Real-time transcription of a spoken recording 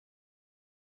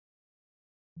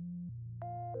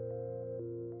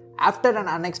After an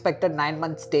unexpected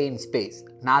 9-month stay in space,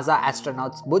 NASA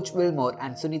astronauts Butch Wilmore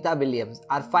and Sunita Williams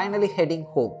are finally heading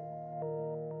home.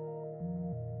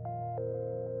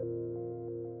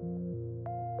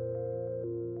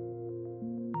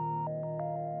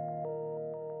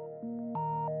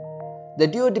 The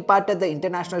duo departed the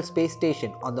International Space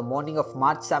Station on the morning of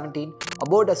March 17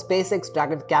 aboard a SpaceX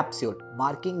Dragon capsule,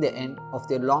 marking the end of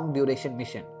their long-duration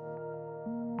mission.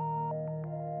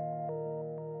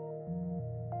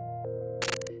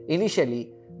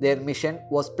 Initially, their mission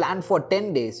was planned for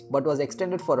 10 days but was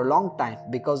extended for a long time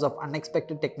because of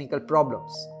unexpected technical problems.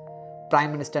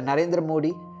 Prime Minister Narendra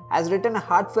Modi has written a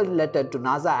heartfelt letter to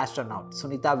NASA astronaut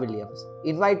Sunita Williams,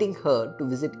 inviting her to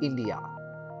visit India.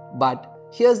 But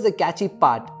here's the catchy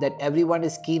part that everyone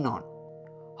is keen on.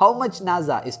 How much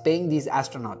NASA is paying these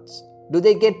astronauts? Do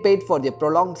they get paid for their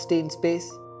prolonged stay in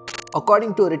space?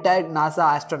 According to retired NASA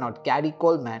astronaut Cady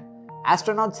Coleman,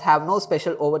 astronauts have no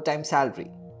special overtime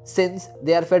salary. Since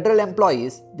they are federal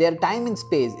employees, their time in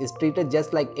space is treated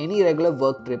just like any regular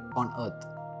work trip on Earth.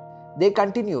 They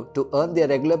continue to earn their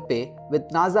regular pay, with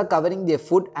NASA covering their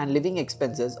food and living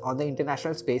expenses on the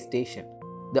International Space Station.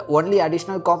 The only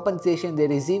additional compensation they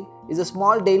receive is a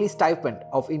small daily stipend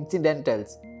of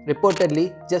incidentals,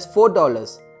 reportedly just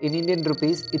 $4. In Indian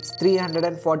rupees, it's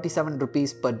 347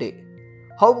 rupees per day.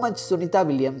 How much Sunita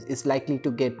Williams is likely to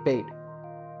get paid?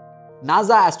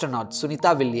 NASA astronauts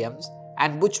Sunita Williams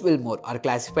and Butch Wilmore are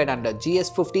classified under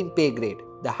GS-15 pay grade,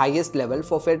 the highest level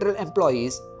for federal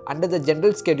employees under the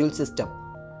General Schedule system.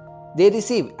 They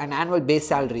receive an annual base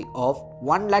salary of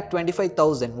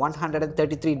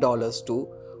 $1,25,133 to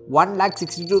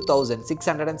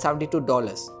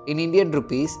 $1,62,672. In Indian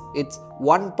rupees, it's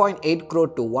 1.8 crore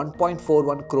to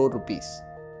 1.41 crore rupees.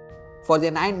 For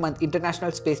their 9-month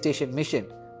International Space Station mission,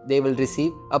 they will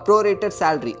receive a prorated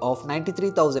salary of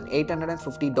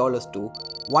 $93,850 to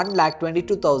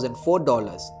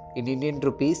 $1,22,004. In Indian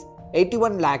rupees,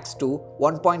 81 lakhs to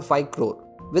 1.5 crore,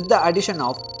 with the addition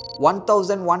of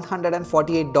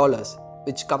 $1,148,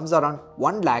 which comes around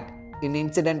 1 lakh in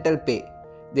incidental pay.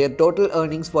 Their total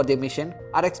earnings for their mission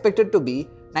are expected to be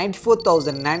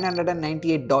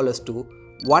 $94,998 to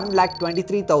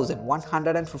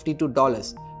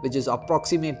 $1,23,152, which is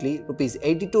approximately Rs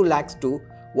 82 lakhs to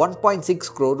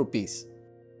 1.6 crore rupees.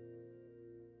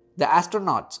 The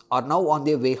astronauts are now on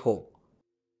their way home.